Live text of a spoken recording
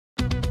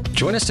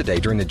Join us today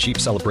during the Jeep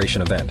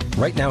Celebration event.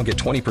 Right now, get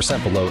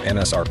 20% below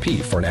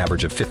MSRP for an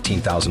average of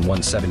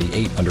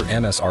 $15,178 under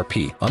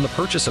MSRP on the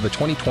purchase of a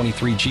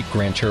 2023 Jeep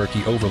Grand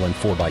Cherokee Overland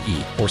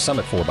 4xE or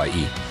Summit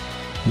 4xE.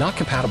 Not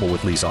compatible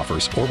with lease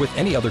offers or with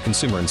any other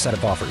consumer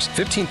incentive offers.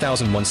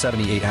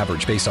 $15,178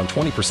 average based on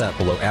 20%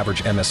 below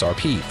average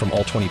MSRP from all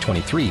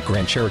 2023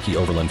 Grand Cherokee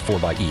Overland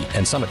 4xE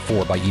and Summit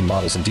 4xE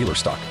models in dealer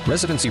stock.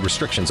 Residency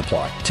restrictions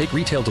apply. Take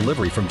retail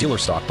delivery from dealer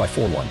stock by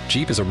 4/1.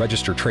 Jeep is a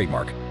registered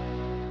trademark.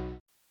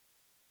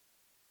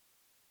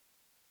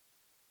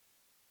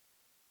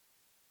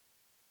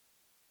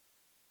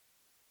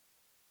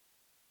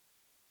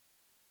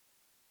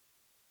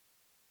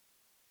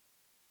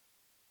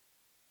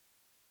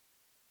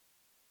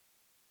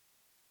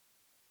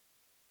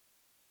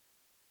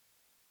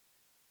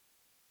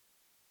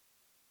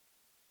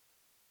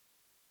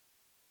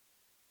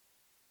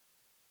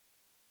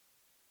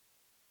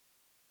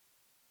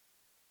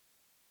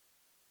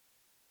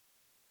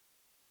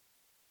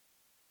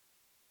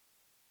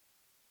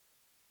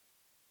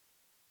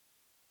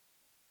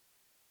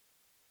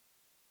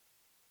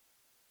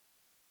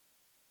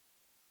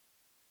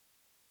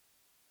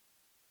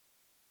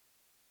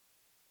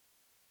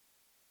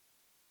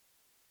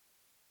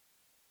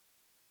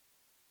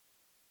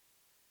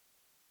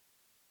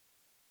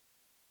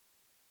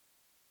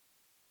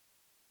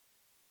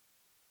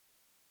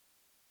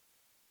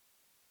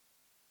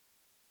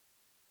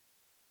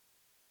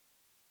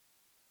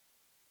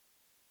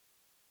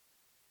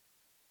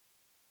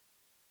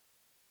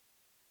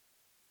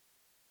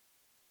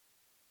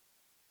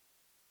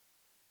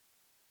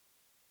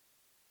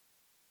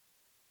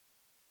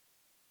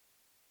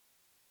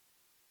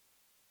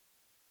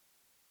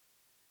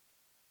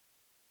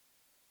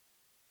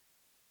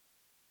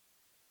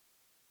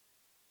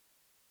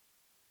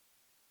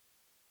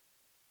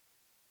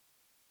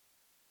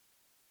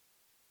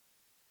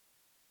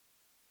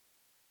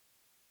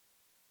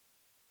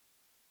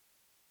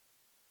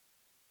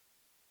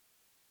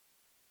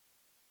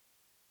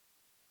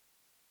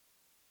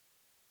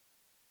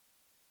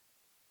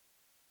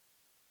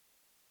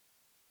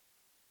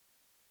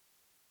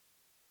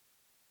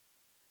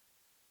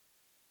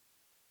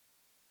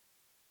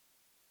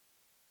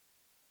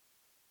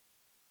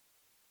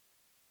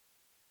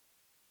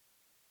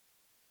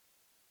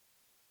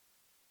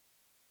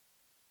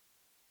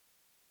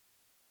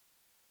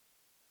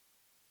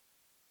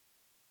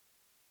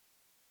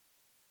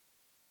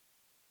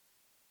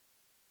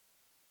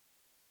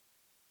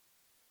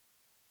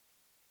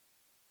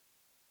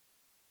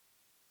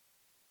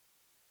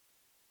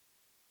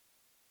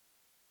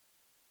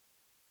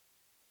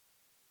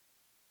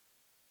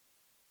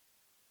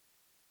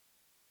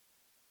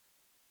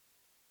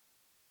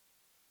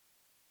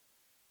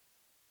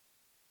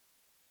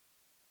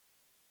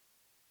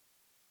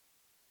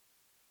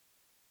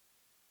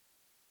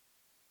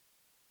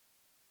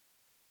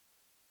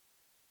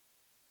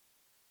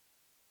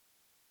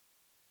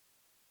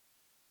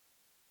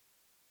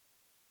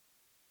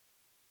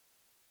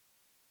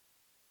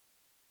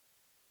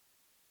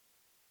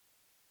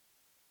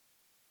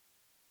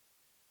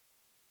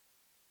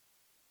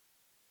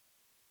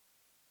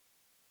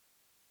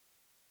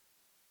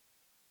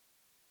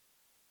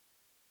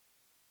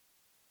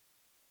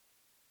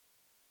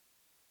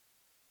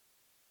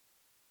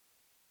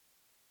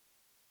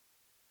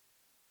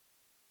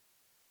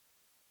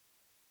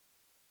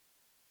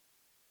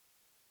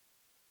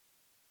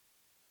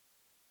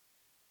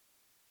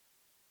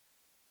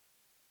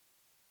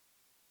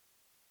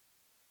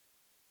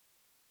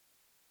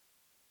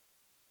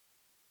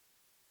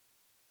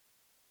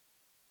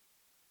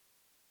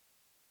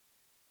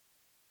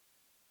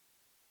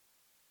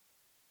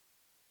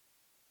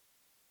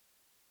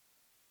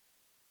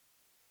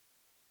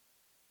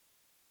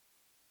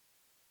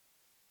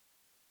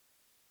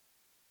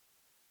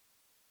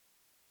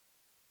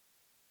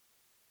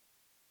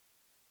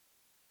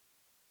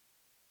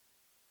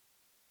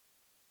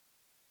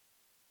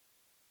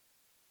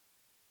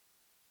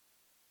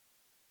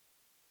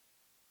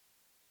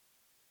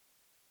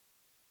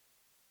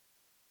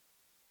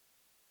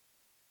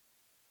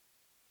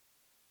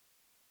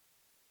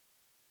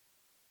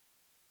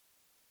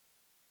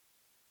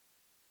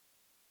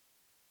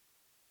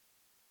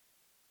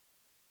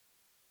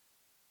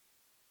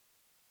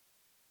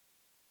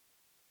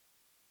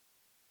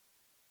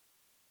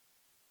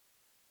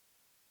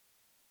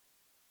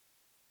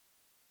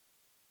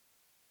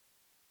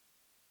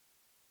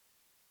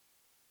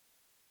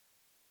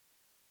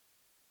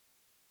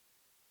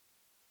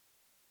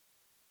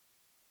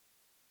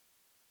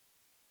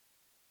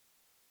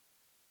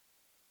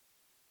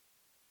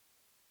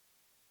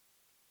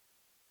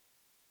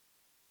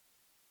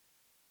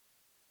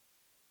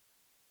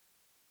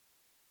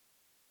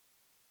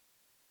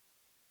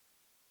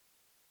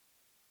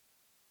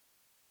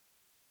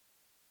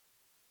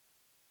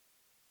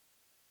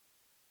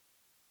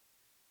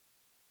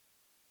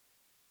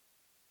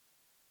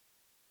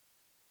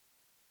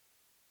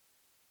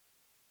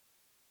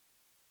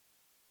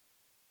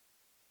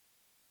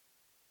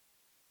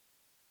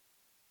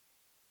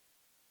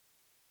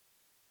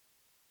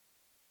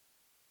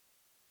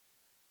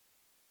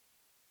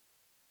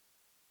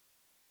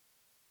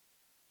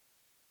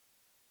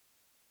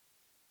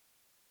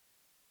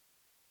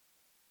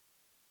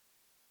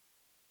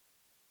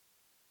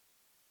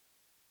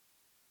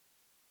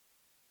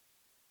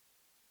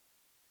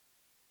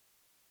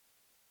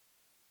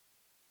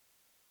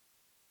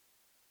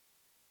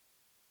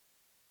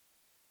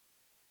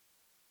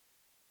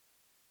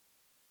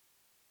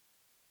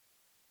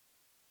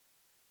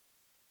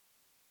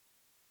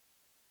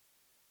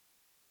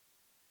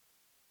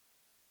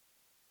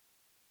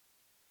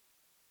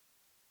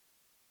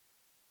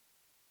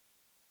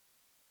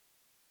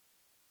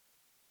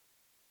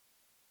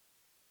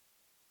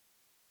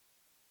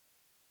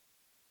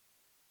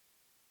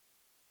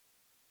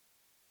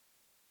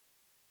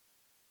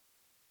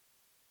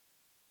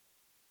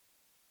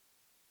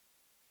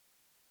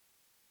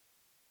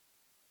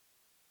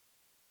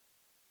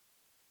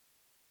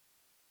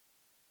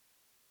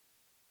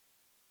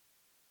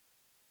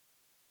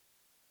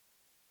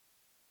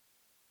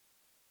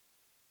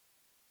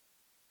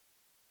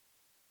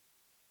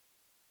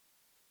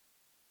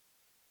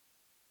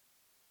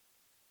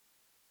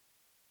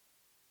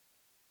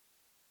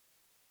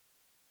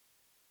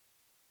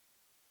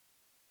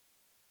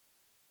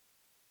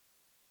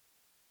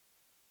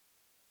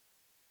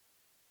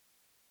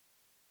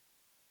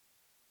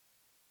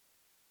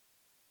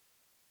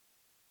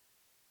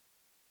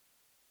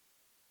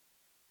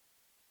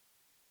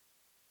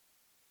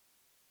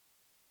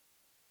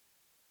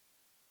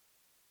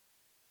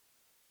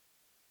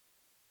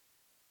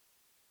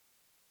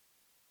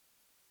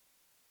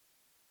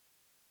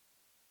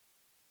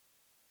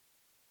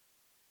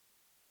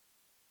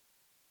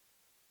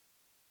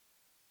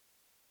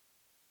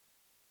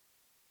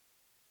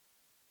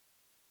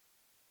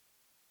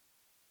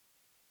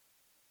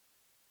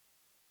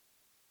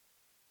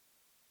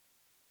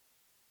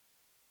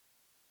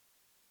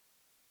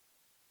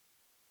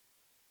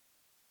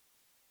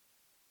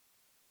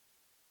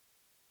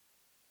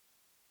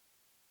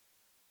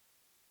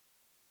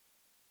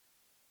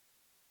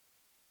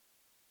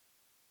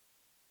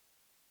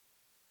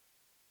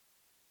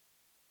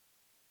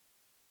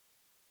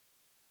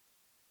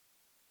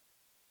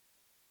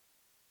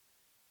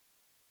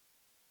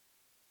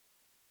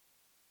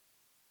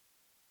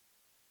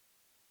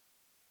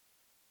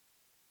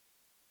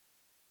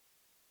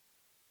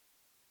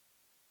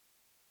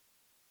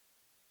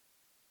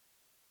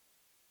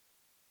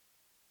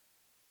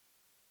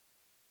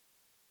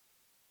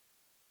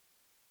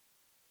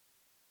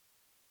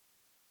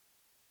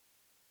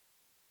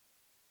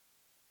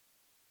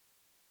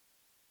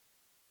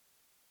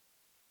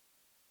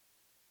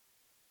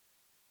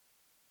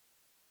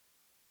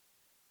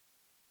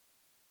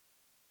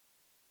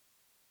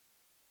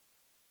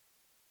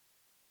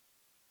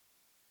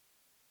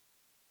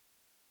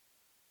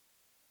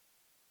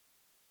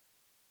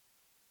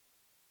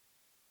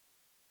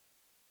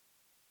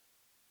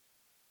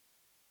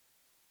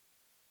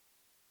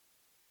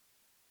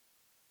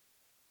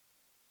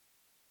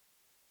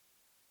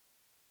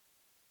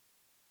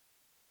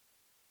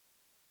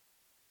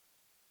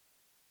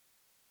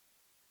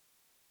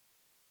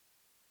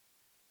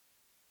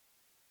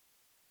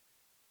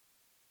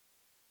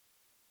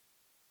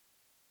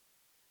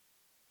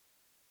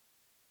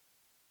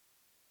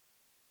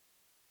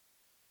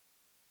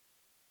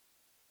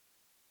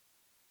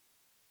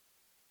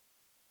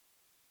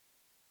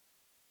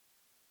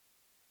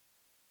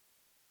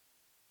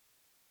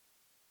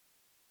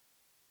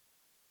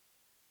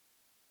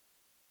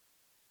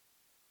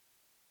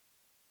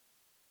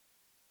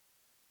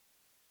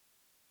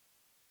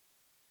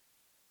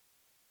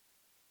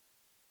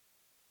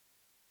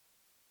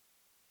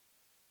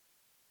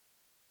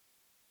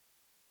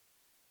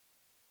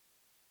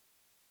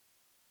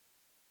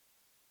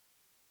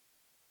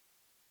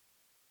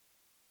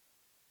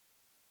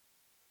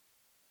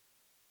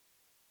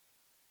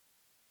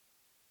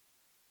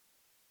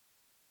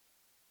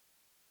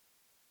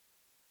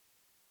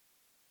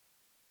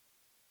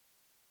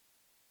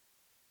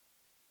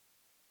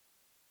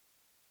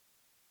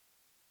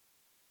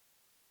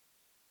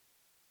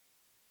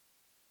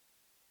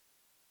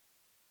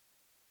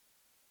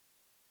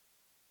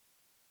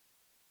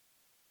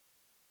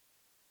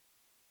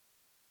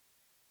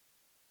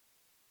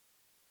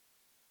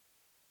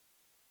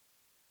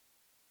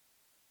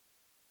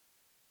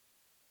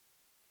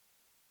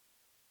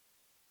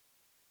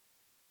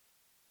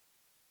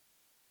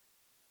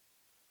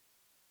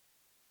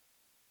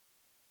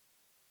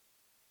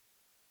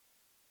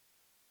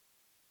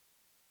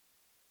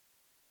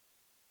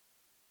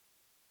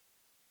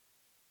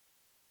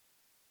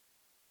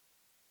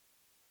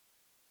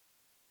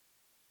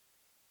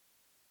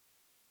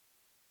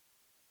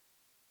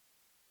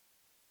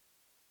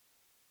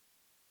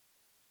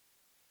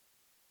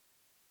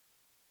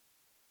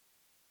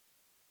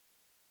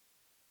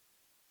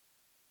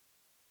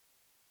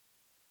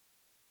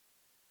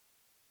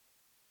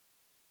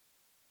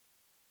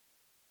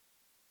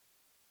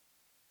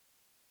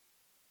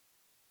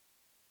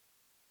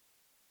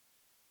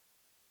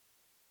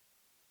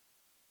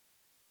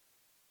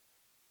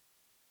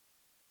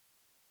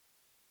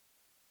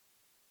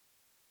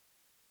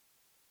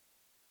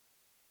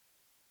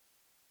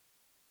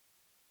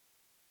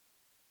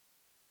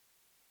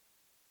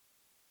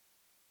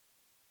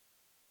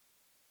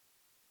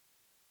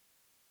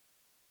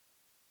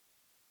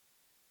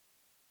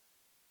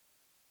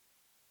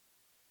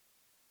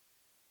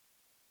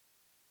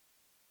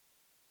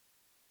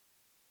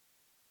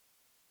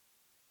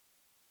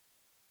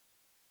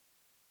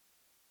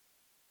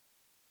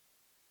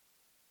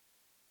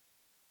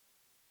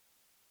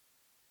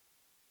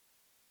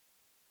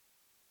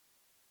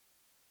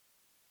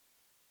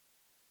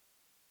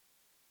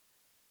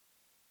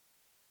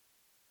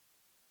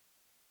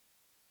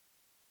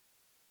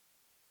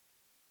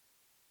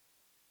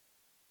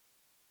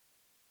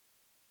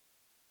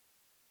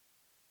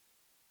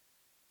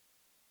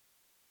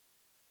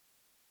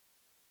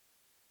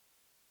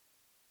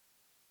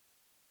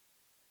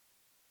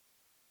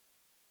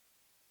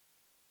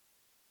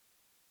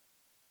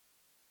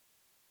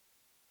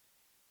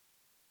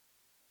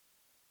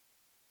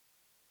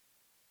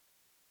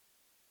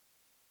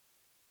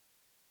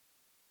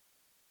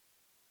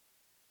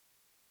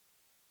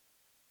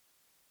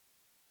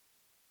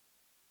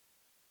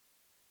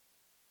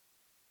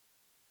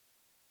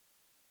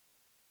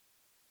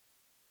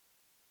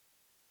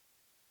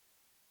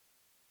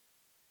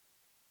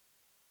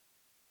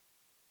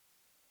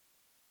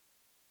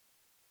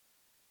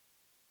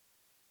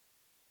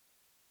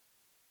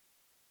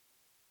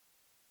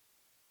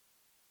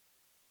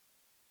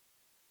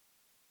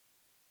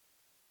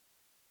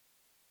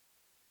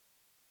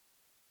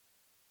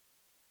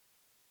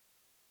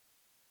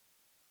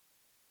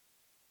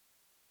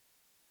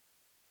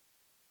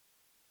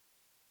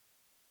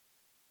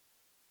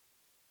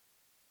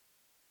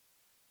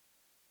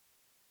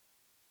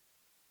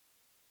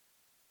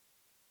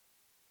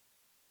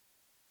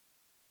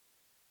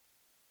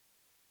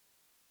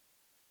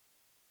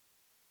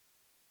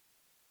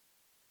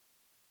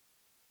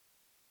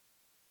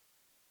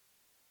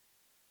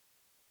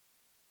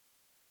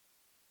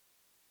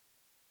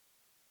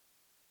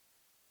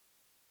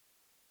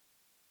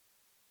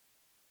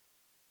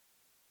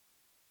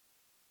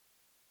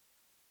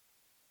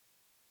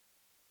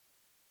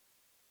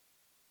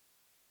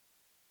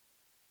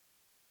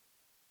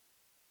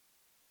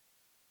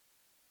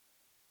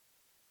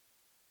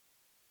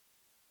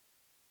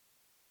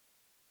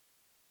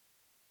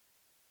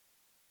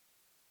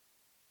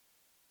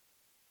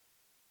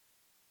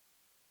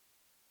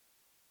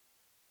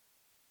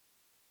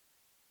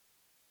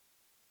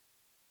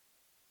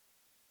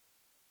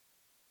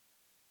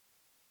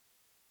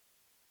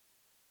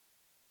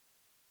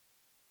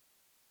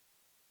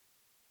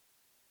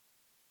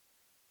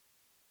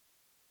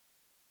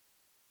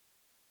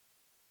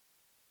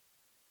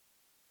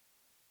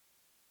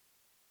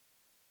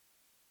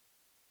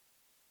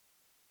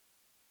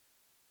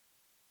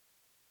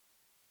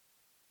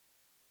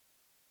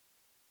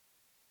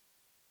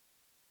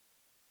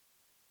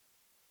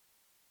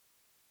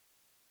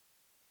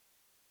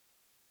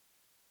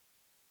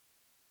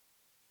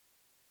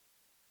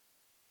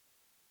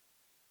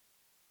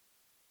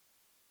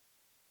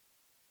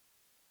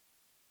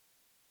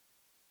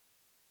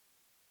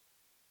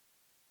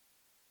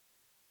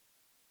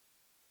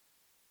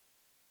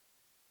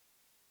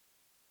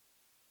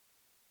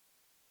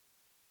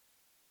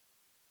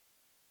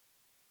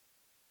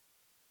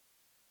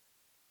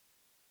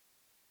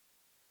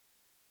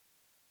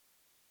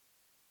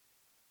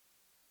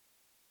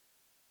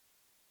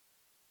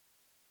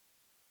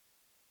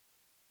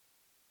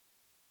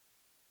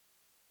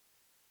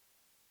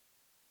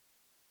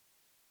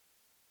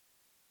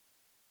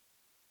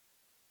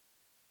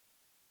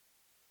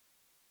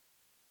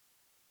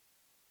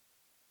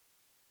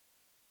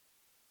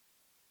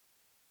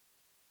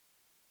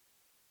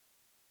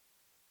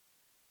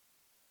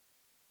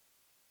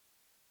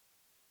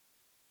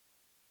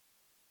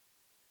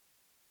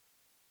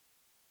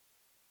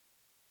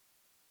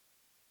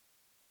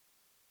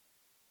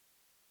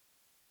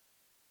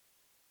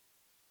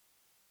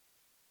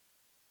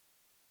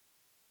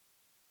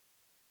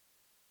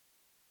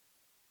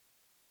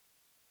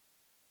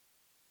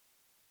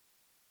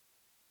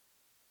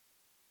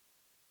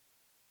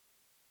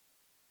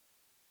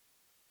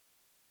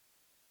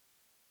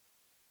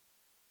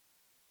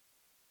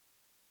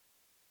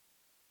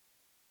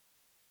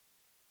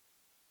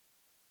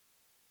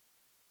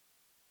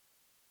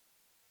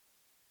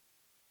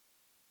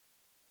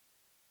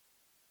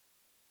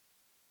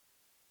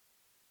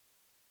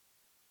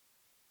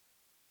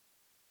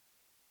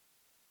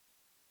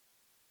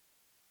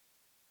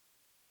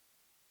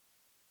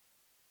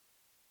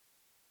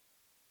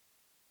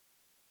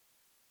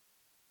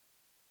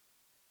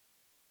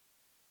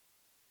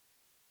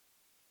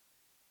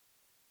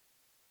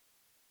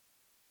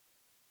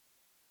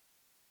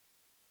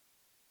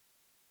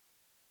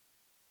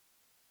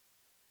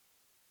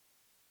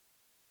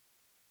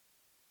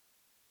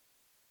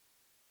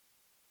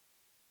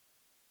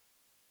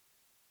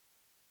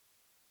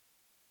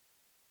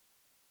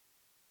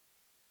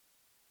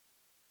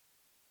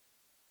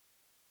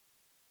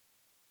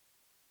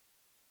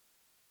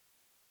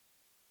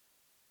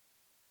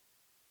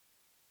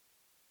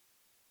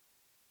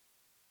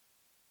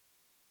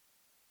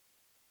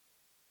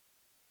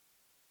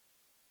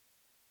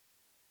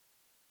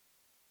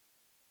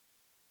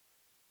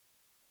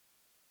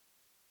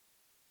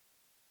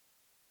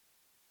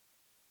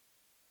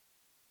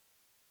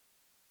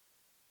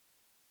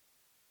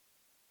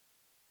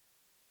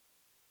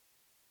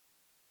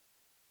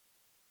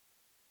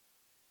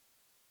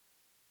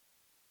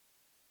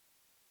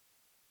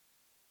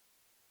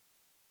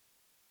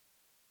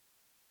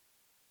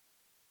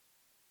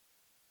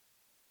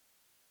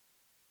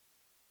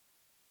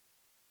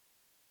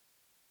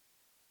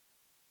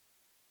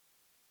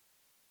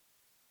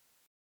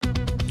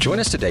 Join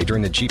us today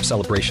during the Jeep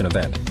Celebration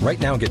event. Right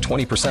now, get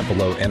 20%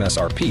 below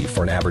MSRP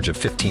for an average of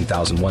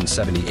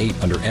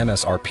 $15,178 under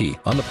MSRP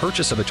on the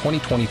purchase of a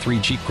 2023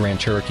 Jeep Grand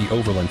Cherokee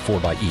Overland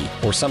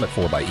 4xE or Summit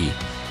 4xE.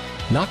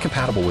 Not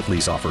compatible with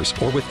lease offers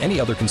or with any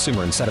other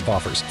consumer incentive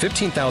offers.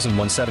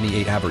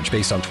 $15,178 average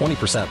based on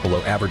 20%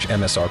 below average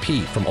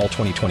MSRP from all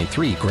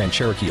 2023 Grand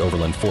Cherokee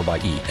Overland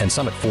 4xE and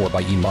Summit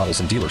 4xE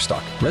models in dealer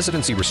stock.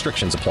 Residency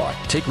restrictions apply.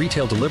 Take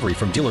retail delivery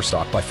from dealer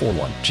stock by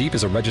 4/1. Jeep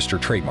is a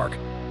registered trademark.